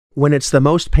When it's the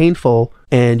most painful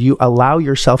and you allow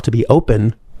yourself to be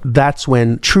open, that's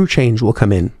when true change will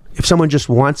come in. If someone just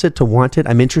wants it to want it,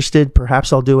 I'm interested,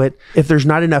 perhaps I'll do it. If there's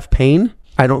not enough pain,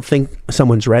 I don't think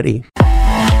someone's ready.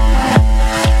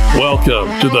 Welcome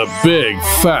to the Big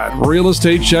Fat Real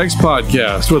Estate Checks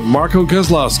podcast with Marco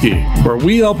Kozlowski, where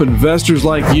we help investors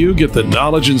like you get the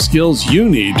knowledge and skills you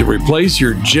need to replace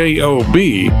your JOB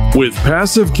with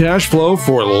passive cash flow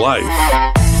for life.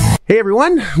 Hey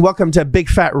everyone, welcome to Big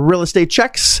Fat Real Estate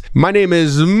Checks. My name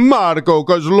is Marco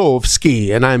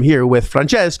Kozlowski, and I'm here with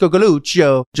Francesco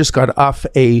Galluccio. Just got off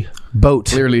a boat.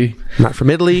 Clearly. Not from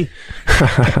Italy,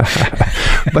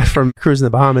 but from cruising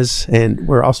the Bahamas. And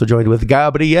we're also joined with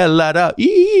Gabriela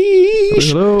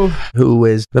Raiz, who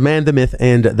is the man, the myth,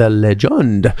 and the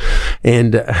legend.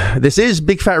 And this is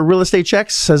Big Fat Real Estate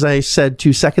Checks, as I said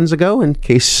 2 seconds ago, in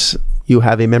case you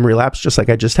have a memory lapse just like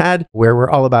I just had, where we're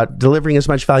all about delivering as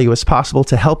much value as possible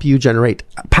to help you generate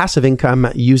passive income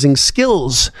using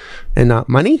skills and not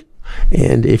money.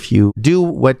 And if you do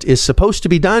what is supposed to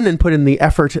be done and put in the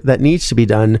effort that needs to be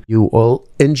done, you will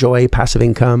enjoy passive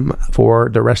income for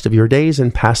the rest of your days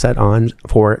and pass that on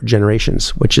for generations,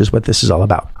 which is what this is all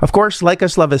about. Of course, like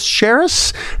us, love us, share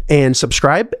us, and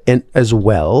subscribe. And as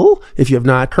well, if you have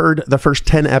not heard the first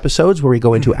 10 episodes where we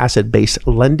go into asset-based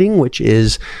lending, which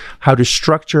is how to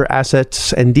structure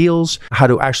assets and deals, how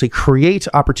to actually create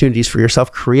opportunities for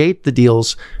yourself, create the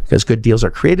deals, because good deals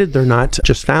are created. They're not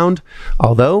just found,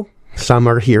 although some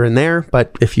are here and there,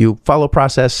 but if you follow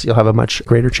process, you'll have a much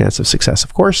greater chance of success,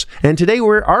 of course. And today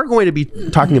we are going to be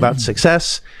talking about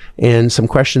success and some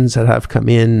questions that have come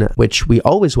in, which we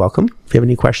always welcome. If you have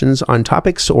any questions on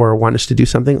topics or want us to do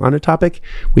something on a topic,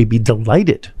 we'd be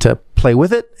delighted to play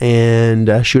with it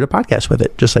and shoot a podcast with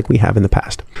it, just like we have in the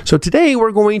past. So today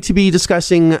we're going to be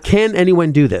discussing, can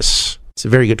anyone do this? It's a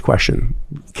very good question.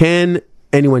 Can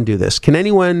anyone do this? Can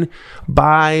anyone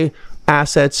buy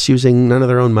assets using none of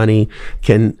their own money?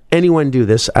 Can anyone do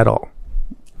this at all?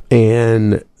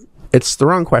 And it's the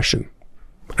wrong question.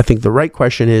 I think the right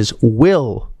question is,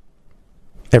 will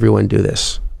everyone do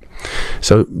this?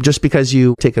 So just because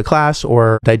you take a class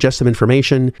or digest some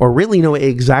information or really know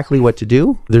exactly what to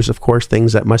do, there's of course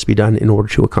things that must be done in order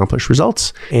to accomplish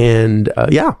results. And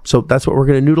so that's what we're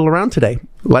going to noodle around today.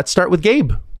 Let's start with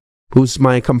Gabe, who's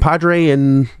my compadre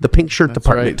in the pink shirt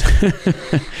department. Right.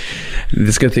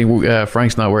 It's a good thing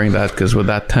Frank's not wearing that, because with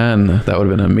that tan, that would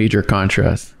have been a major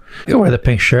contrast. You wear the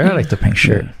pink shirt. I like the pink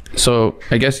shirt. Yeah. So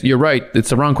I guess you're right. It's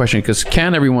the wrong question, because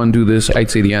can everyone do this? I'd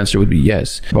say the answer would be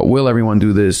yes. But will everyone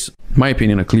do this? My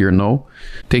opinion, a clear no.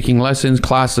 Taking lessons,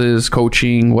 classes,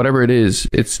 coaching, whatever it is,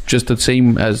 it's just the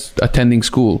same as attending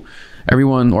school.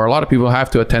 Everyone, or a lot of people,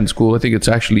 have to attend school. I think it's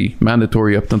actually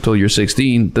mandatory up until you're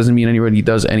 16. Doesn't mean anybody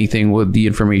does anything with the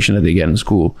information that they get in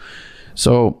school.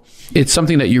 So it's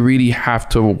something that you really have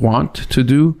to want to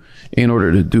do in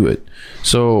order to do it.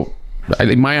 So I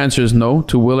think my answer is no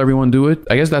to will everyone do it.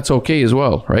 I guess that's okay as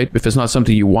well, right? If it's not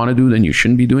something you want to do, then you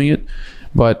shouldn't be doing it.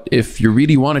 But if you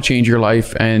really want to change your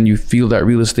life and you feel that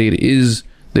real estate is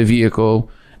the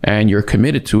vehicle and you're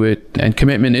committed to it, and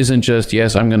commitment isn't just,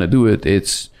 yes, I'm going to do it.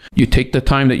 It's you take the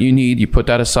time that you need, you put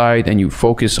that aside, and you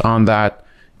focus on that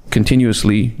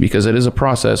continuously, because it is a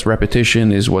process.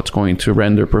 Repetition is what's going to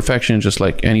render perfection, just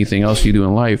like anything else you do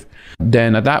in life.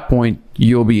 Then at that point,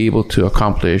 you'll be able to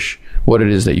accomplish what it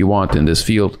is that you want in this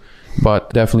field.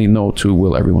 But definitely no to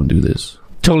will everyone do this.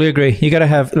 Totally agree. You got to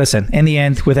have, listen, in the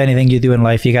end, with anything you do in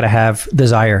life, you got to have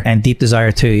desire, and deep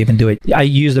desire to even do it. I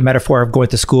use the metaphor of going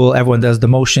to school. Everyone does the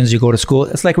motions. You go to school.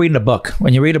 It's like reading a book.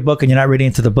 When you read a book and you're not reading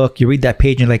into the book, you read that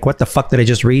page and you're like, what the fuck did I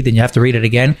just read? And you have to read it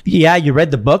again. Yeah, you read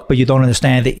the book, but you don't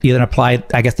understand it. You didn't apply,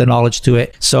 I guess, the knowledge to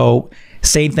it. So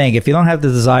same thing. If you don't have the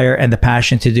desire and the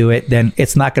passion to do it, then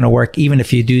it's not going to work, even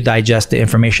if you do digest the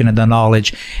information and the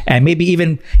knowledge and maybe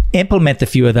even implement a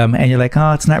few of them, and you're like,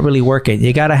 oh, it's not really working.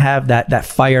 You got to have that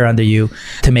fire under you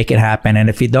to make it happen.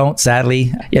 And if you don't,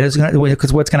 sadly,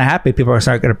 because what's going to happen, people are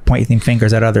start going to pointing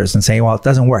fingers at others and saying, well, it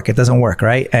doesn't work,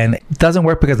 right? And it doesn't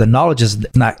work because the knowledge is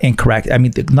not incorrect. I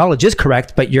mean, the knowledge is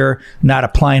correct, but you're not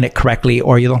applying it correctly,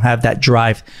 or you don't have that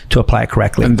drive to apply it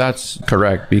correctly. And that's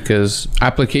correct, because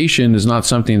application is not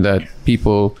something that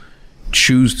people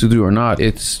choose to do or not.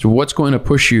 It's what's going to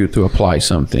push you to apply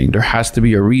something. There has to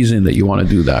be a reason that you want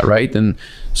to do that, right? And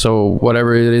so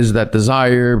whatever it is, that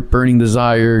desire, burning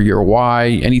desire, your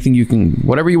why, anything you can,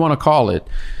 whatever you want to call it,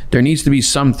 there needs to be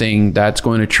something that's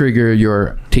going to trigger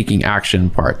your taking action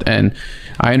part. And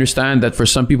I understand that for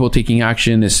some people, taking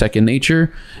action is second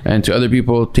nature, and to other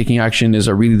people, taking action is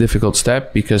a really difficult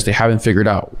step because they haven't figured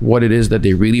out what it is that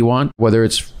they really want, whether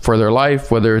it's for their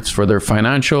life, whether it's for their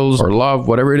financials or love,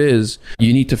 whatever it is.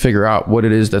 You need to figure out what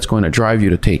it is that's going to drive you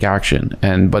to take action.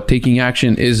 But taking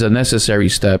action is a necessary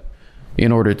step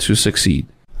in order to succeed.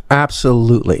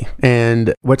 Absolutely.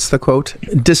 And what's the quote?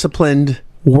 Disciplined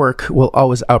work will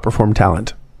always outperform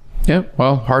talent. Yeah,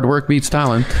 well, hard work beats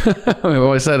talent. I've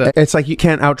always said that. It's like you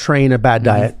can't outtrain a bad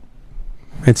diet.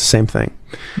 It's the same thing.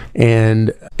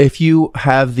 And if you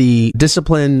have the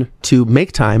discipline to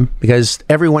make time, because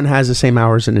everyone has the same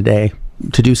hours in a day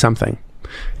to do something.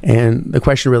 And the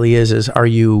question really is are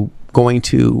you going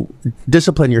to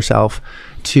discipline yourself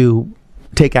to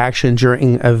take action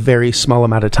during a very small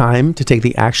amount of time, to take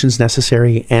the actions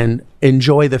necessary and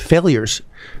enjoy the failures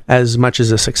as much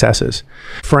as the successes?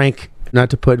 Frank, not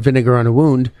to put vinegar on a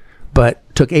wound, but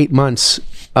took 8 months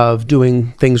of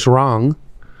doing things wrong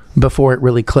before it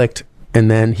really clicked.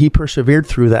 And then he persevered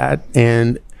through that.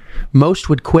 And most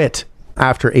would quit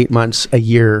after 8 months, a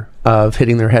year of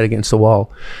hitting their head against the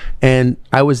wall. And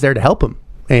I was there to help him.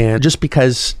 And just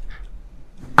because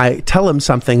I tell him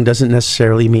something doesn't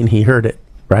necessarily mean he heard it,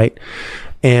 right?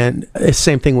 And it's the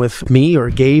same thing with me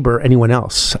or Gabe or anyone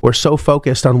else. We're so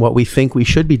focused on what we think we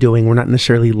should be doing, we're not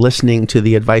necessarily listening to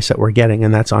the advice that we're getting,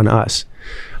 and that's on us.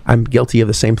 I'm guilty of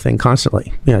the same thing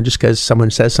constantly. Just because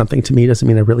someone says something to me doesn't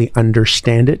mean I really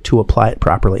understand it to apply it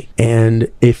properly.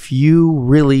 And if you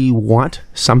really want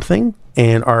something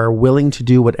and are willing to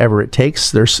do whatever it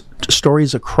takes, there's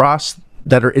stories across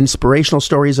that are inspirational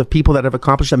stories of people that have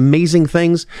accomplished amazing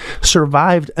things,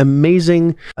 survived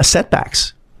amazing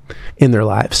setbacks in their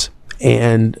lives.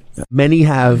 And many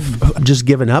have just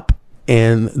given up.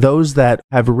 And those that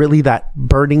have really that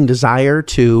burning desire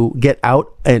to get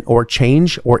out and or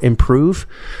change or improve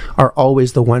are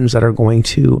always the ones that are going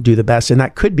to do the best. And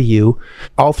that could be you.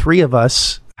 All three of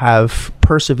us have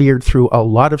persevered through a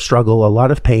lot of struggle, a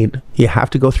lot of pain. You have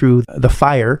to go through the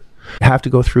fire, you have to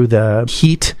go through the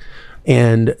heat,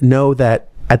 and know that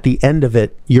at the end of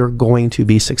it, you're going to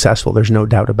be successful. There's no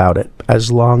doubt about it.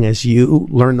 As long as you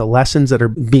learn the lessons that are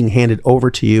being handed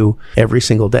over to you every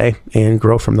single day and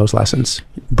grow from those lessons.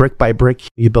 Brick by brick,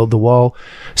 you build the wall.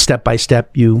 Step by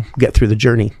step, you get through the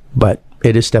journey. But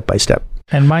it is step by step.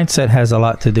 And mindset has a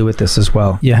lot to do with this as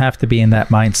well. You have to be in that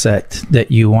mindset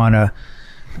that you want to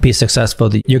be successful,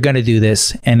 that you're going to do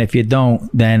this. And if you don't,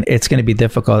 then it's going to be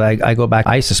difficult. I go back,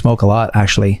 I used to smoke a lot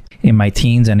actually in my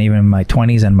teens and even in my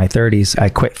 20s and my 30s. I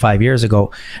quit 5 years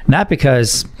ago, not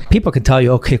because people can tell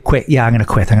you, okay, quit. Yeah, I'm going to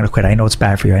quit. I know it's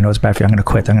bad for you. I'm going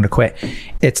to quit.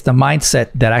 It's the mindset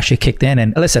that actually kicked in.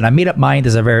 And listen, a made up mind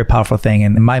is a very powerful thing.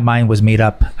 And my mind was made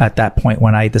up at that point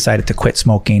when I decided to quit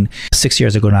smoking 6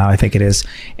 years ago now, I think it is.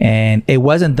 And it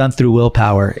wasn't done through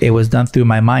willpower. It was done through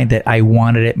my mind that I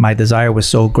wanted it. My desire was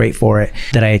so great for it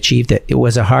that I achieved it. It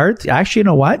was hard. Actually, you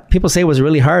know what? People say it was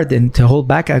really hard and to hold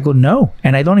back. I go, no.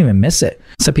 And I don't even miss it.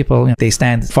 Some people, they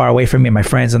stand far away from me, my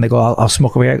friends, and they go, I'll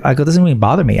smoke away. I go, it doesn't really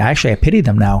bother me. I pity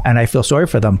them now and I feel sorry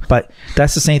for them. But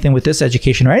that's the same thing with this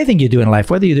education or anything you do in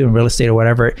life, whether you do in real estate or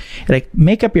whatever. Like,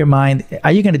 make up your mind.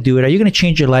 Are you going to do it? Are you going to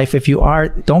change your life? If you are,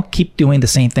 don't keep doing the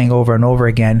same thing over and over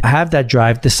again. Have that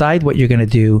drive, decide what you're going to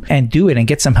do and do it and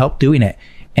get some help doing it.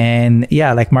 And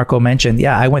yeah, like Marco mentioned,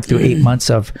 I went through 8 months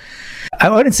of, I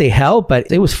wouldn't say hell,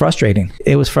 but it was frustrating.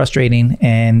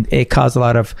 And it caused a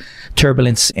lot of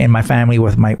turbulence in my family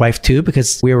with my wife too,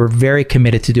 because we were very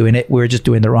committed to doing it. We were just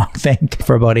doing the wrong thing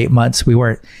for about 8 months. We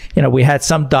weren't, we had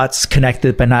some dots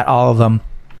connected, but not all of them.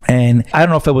 And I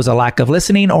don't know if it was a lack of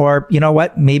listening or, you know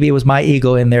what, maybe it was my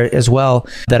ego in there as well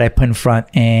that I put in front.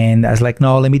 And I was like,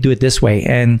 no, let me do it this way.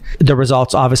 And the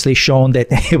results obviously shown that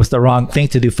it was the wrong thing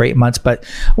to do for 8 months. But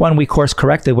when we course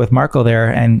corrected with Marco there,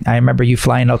 and I remember you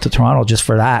flying out to Toronto just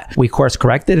for that, we course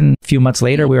corrected. And a few months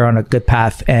later, we were on a good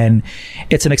path. And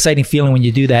it's an exciting feeling when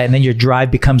you do that. And then your drive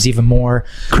becomes even more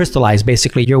crystallized.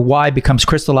 Basically, your why becomes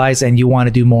crystallized and you want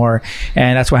to do more.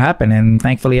 And that's what happened. And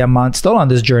thankfully, I'm still on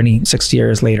this journey 6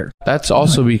 years later. That's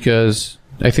also because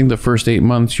I think the first 8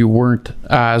 months you weren't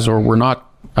were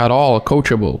not at all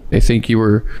coachable. I think you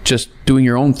were just doing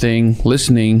your own thing,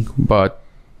 listening, but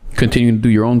continuing to do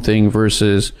your own thing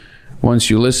versus once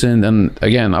you listened and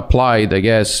again applied, I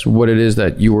guess, what it is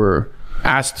that you were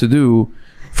asked to do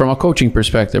from a coaching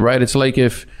perspective, right? It's like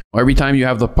if every time you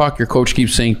have the puck, your coach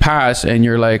keeps saying pass and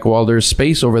you're like, well, there's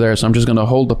space over there, so I'm just going to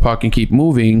hold the puck and keep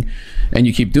moving. And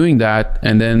you keep doing that.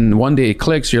 And then one day it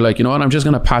clicks. You're like, you know what? I'm just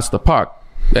going to pass the puck.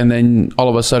 and then all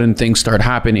of a sudden things start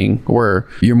happening where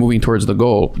you're moving towards the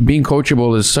goal. Being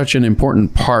coachable is such an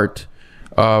important part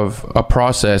of a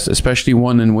process, especially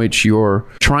one in which you're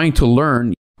trying to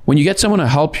learn. When you get someone to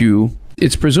help you,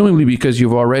 it's presumably because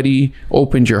you've already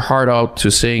opened your heart out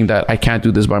to saying that I can't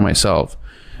do this by myself.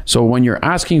 So when you're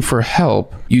asking for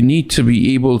help, you need to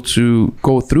be able to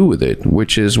go through with it,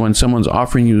 which is when someone's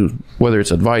offering you, whether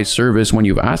it's advice, service, when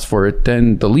you've asked for it,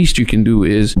 then the least you can do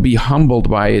is be humbled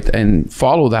by it and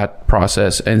follow that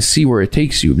process and see where it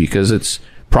takes you, because it's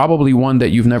probably one that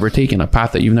you've never taken, a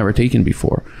path that you've never taken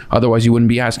before. Otherwise, you wouldn't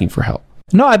be asking for help.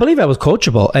 No, I believe I was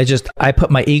coachable. I put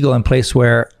my ego in place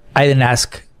where I didn't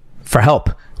ask for help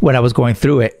when I was going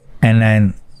through it. And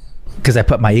then, because I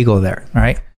put my ego there,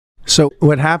 right? So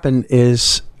what happened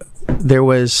is there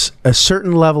was a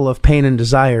certain level of pain and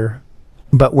desire,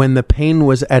 but when the pain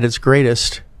was at its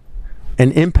greatest,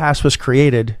 an impasse was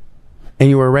created and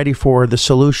you were ready for the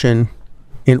solution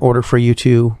in order for you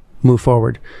to move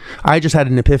forward. I just had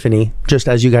an epiphany, just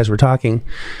as you guys were talking,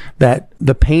 that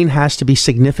the pain has to be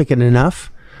significant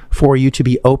enough for you to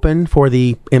be open for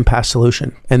the impasse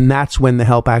solution. And that's when the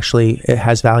help actually it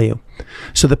has value.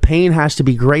 So the pain has to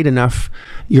be great enough.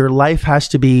 Your life has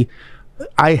to be...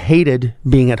 I hated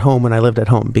being at home when I lived at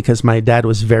home because my dad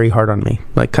was very hard on me.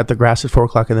 Like, cut the grass at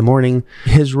 4:00 in the morning.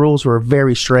 His rules were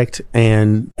very strict,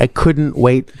 and I couldn't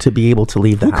wait to be able to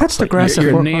leave the house. Who cuts the grass at 4:00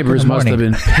 Your in the neighbors must have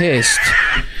morning? been pissed.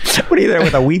 What are you there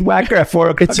with a weed whacker at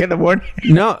 4:00 in the morning?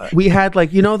 No, we had,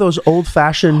 like, you know, those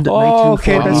old-fashioned Oh,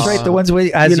 okay, 1940s, that's right. The ones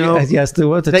with, as You you know, yes,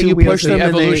 the that two you wheels. push them the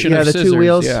and they, evolution of the scissors, two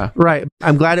wheels. yeah. Right.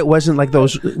 I'm glad it wasn't like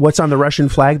those, what's on the Russian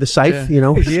flag, the scythe, you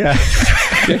know? Yeah.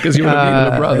 Yeah, because you would have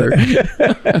been a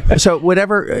brother. So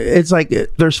whatever, it's like,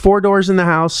 there's 4 doors in the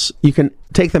house. You can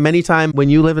take them anytime. When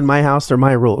you live in my house, they're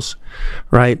my rules,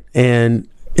 right? And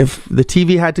if the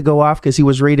TV had to go off because he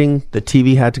was reading, the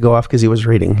TV had to go off because he was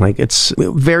reading. Like, it's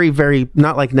very, very,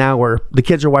 not like now where the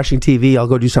kids are watching TV, I'll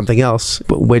go do something else,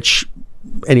 which...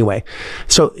 Anyway,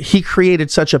 so he created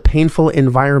such a painful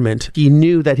environment. He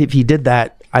knew that if he did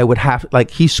that, I would have, like,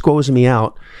 he squoze me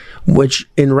out, which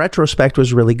in retrospect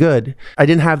was really good. I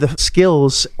didn't have the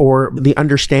skills or the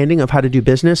understanding of how to do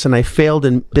business, and I failed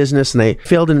in business, and I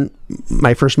failed in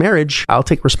my first marriage. I'll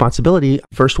take responsibility.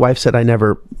 First wife said I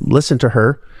never listened to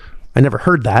her. I never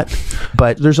heard that.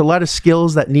 But there's a lot of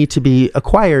skills that need to be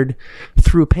acquired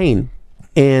through pain.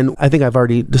 And I think I've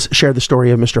already shared the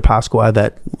story of Mr. Pasqua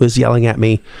that was yelling at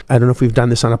me. I don't know if we've done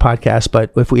this on a podcast,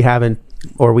 but if we haven't,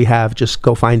 or we have, just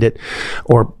go find it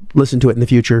or listen to it in the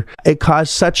future. It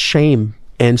caused such shame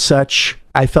and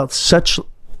I felt such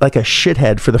like a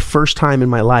shithead for the first time in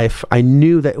my life. I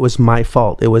knew that it was my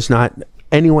fault. It was not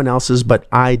anyone else's, but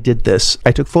I did this.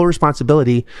 I took full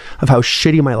responsibility of how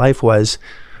shitty my life was,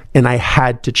 and I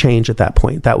had to change at that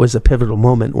point. That was a pivotal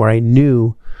moment where I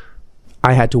knew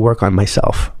I had to work on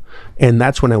myself. And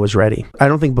that's when I was ready. I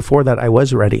don't think before that I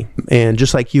was ready. And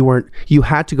just like you weren't, you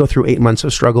had to go through 8 months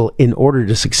of struggle in order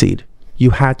to succeed.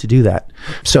 You had to do that.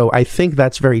 So I think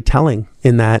that's very telling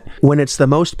in that when it's the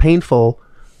most painful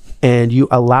and you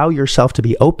allow yourself to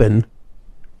be open,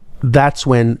 that's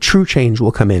when true change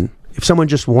will come in. If someone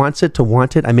just wants it to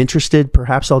want it, I'm interested,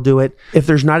 perhaps I'll do it. If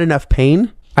there's not enough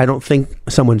pain, I don't think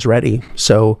someone's ready.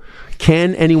 So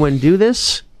can anyone do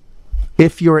this?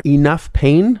 If you're enough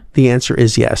pain, the answer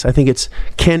is yes. I think it's,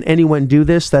 can anyone do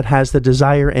this that has the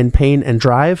desire and pain and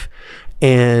drive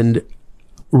and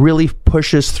really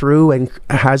pushes through and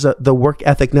has the work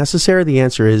ethic necessary? The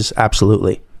answer is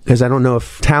absolutely. Because I don't know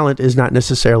if talent is not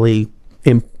necessarily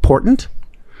important.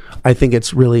 I think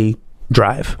it's really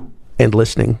drive and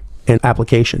listening and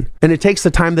application. And it takes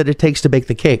the time that it takes to bake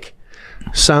the cake.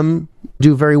 Some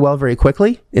do very well very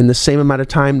quickly in the same amount of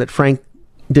time that Frank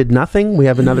did nothing. We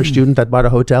have another student that bought a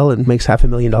hotel and makes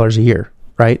 $500,000 a year,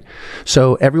 right?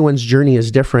 So everyone's journey is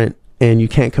different, and you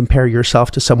can't compare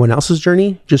yourself to someone else's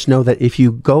journey. Just know that if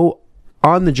you go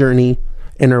on the journey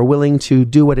and are willing to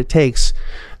do what it takes,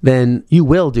 then you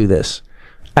will do this,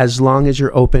 as long as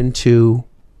you're open to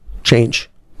change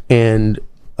and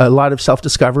a lot of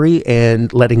self-discovery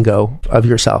and letting go of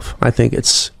yourself. I think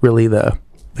it's really the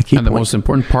key And point. the most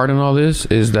important part in all this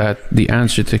is that the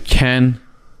answer to can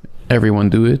everyone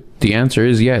do it? The answer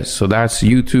is yes. So that's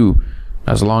you too,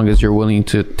 as long as you're willing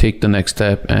to take the next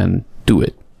step and do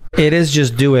it. It is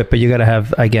just do it, but you got to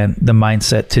have, again, the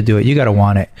mindset to do it. You got to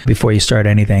want it before you start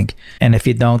anything. And if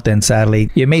you don't, then sadly,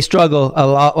 you may struggle a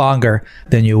lot longer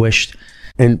than you wished.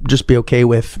 And just be okay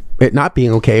with it not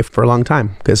being okay for a long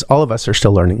time, because all of us are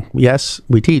still learning. Yes,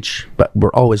 we teach, but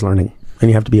we're always learning. and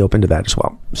you have to be open to that as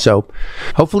well. So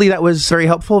hopefully that was very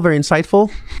helpful, very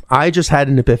insightful. I just had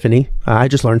an epiphany. I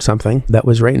just learned something that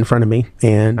was right in front of me,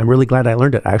 and I'm really glad I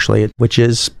learned it, actually, which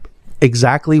is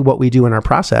exactly what we do in our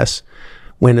process.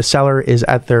 When a seller is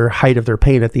at their height of their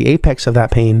pain, at the apex of that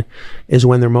pain, is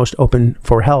when they're most open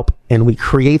for help. And we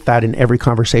create that in every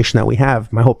conversation that we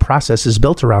have. My whole process is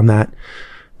built around that.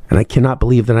 And I cannot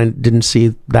believe that I didn't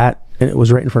see that. And it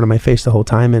was right in front of my face the whole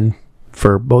time. And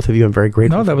for both of you, I'm very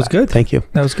grateful. No, that was good. Thank you.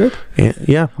 That was good.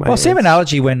 Yeah. Well, same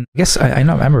analogy when, I guess, I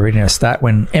know, I remember reading a stat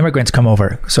when immigrants come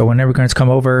over. So when immigrants come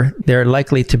over, they're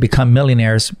likely to become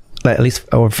millionaires, at least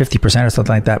over 50% or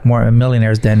something like that, more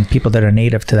millionaires than people that are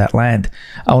native to that land,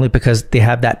 only because they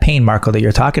have that pain, Marco, that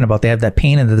you're talking about. They have that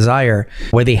pain and the desire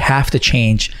where they have to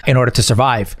change in order to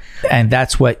survive. And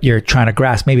that's what you're trying to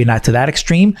grasp. Maybe not to that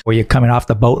extreme where you're coming off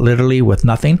the boat literally with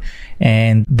nothing,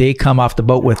 and they come off the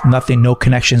boat with nothing, no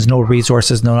connections, no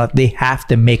resources, they have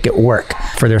to make it work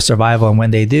for their survival. And when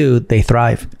they do, they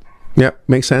thrive. Yep,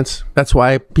 makes sense. That's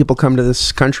why people come to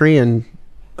this country and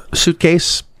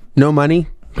suitcase, no money,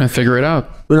 and figure it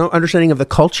out. No understanding of the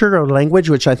culture or language,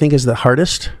 which I think is the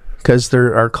hardest, because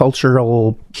there are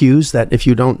cultural cues that if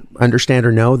you don't understand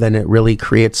or know, then it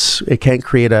can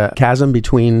create a chasm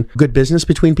between good business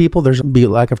between people. There's be a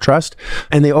lack of trust.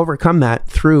 And they overcome that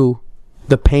through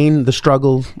the pain, the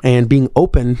struggle, and being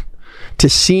open to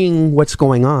seeing what's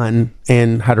going on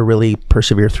and how to really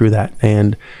persevere through that.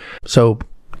 And so,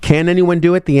 can anyone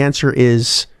do it? The answer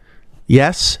is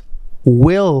yes.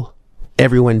 Will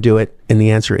everyone do it? And the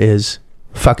answer is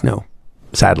fuck no,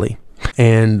 sadly.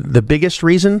 And the biggest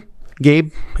reason,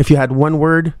 Gabe, if you had one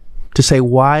word to say,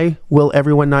 why will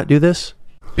everyone not do this?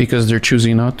 Because they're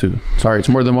choosing not to. Sorry, it's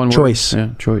more than one choice. Word.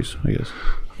 Yeah, choice, I guess.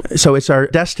 So it's our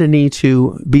destiny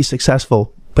to be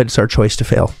successful, but it's our choice to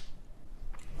fail.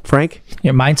 Frank?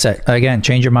 Your mindset. Again,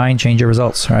 change your mind, change your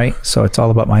results, right? So it's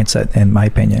all about mindset, in my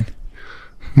opinion.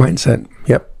 Mindset.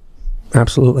 Yep.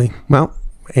 Absolutely. Well,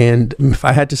 and if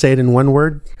I had to say it in one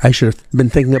word, I should have been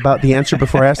thinking about the answer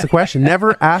before I asked the question.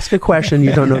 Never ask a question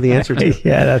you don't know the answer to.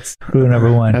 Yeah, that's rule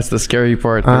number one. That's the scary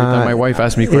part. Every time my wife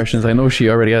asks me questions, I know she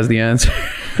already has the answer.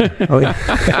 Oh,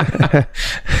 yeah.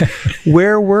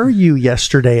 Where were you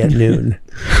yesterday at noon?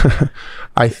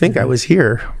 I think I was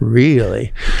here.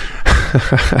 Really?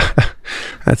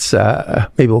 That's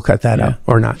maybe we'll cut that out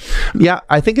or not. Yeah,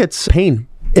 I think it's pain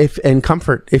and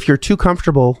comfort. If you're too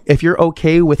comfortable, if you're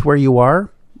okay with where you are,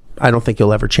 I don't think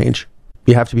you'll ever change.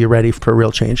 You have to be ready for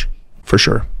real change, for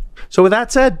sure. So with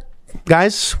that said,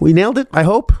 guys, we nailed it, I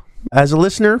hope. As a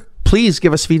listener, please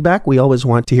give us feedback. We always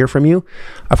want to hear from you.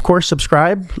 Of course,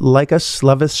 subscribe, like us,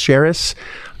 love us, share us,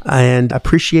 and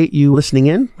appreciate you listening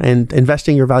in and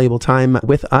investing your valuable time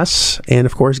with us. And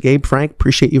of course, Gabe, Frank,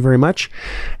 appreciate you very much.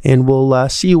 And we'll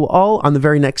see you all on the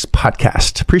very next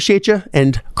podcast. Appreciate you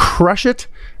and crush it.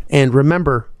 And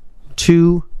remember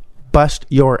to bust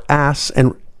your ass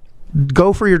and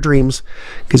go for your dreams,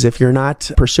 because if you're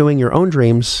not pursuing your own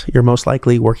dreams, you're most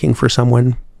likely working for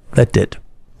someone that did.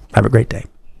 Have a great day.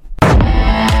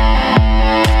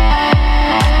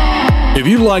 If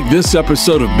you like this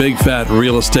episode of Big Fat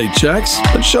Real Estate Checks,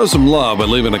 then show some love by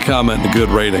leaving a comment and a good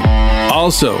rating.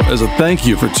 Also, as a thank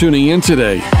you for tuning in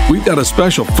today, we've got a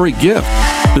special free gift.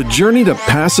 The journey to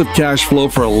passive cash flow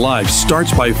for a life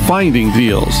starts by finding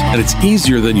deals, and it's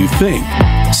easier than you think.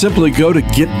 Simply go to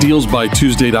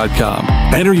getdealsbytuesday.com,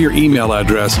 enter your email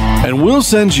address, and we'll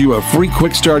send you a free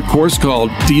quick start course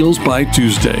called Deals by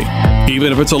Tuesday.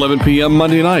 Even if it's 11 p.m.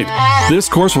 Monday night, this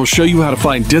course will show you how to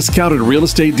find discounted real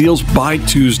estate deals by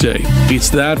Tuesday. It's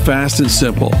that fast and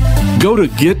simple. Go to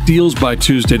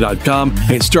getdealsbytuesday.com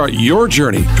and start your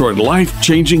journey toward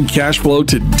life-changing cash flow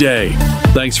today.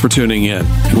 Thanks for tuning in,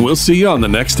 and we'll see you on the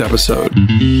next episode.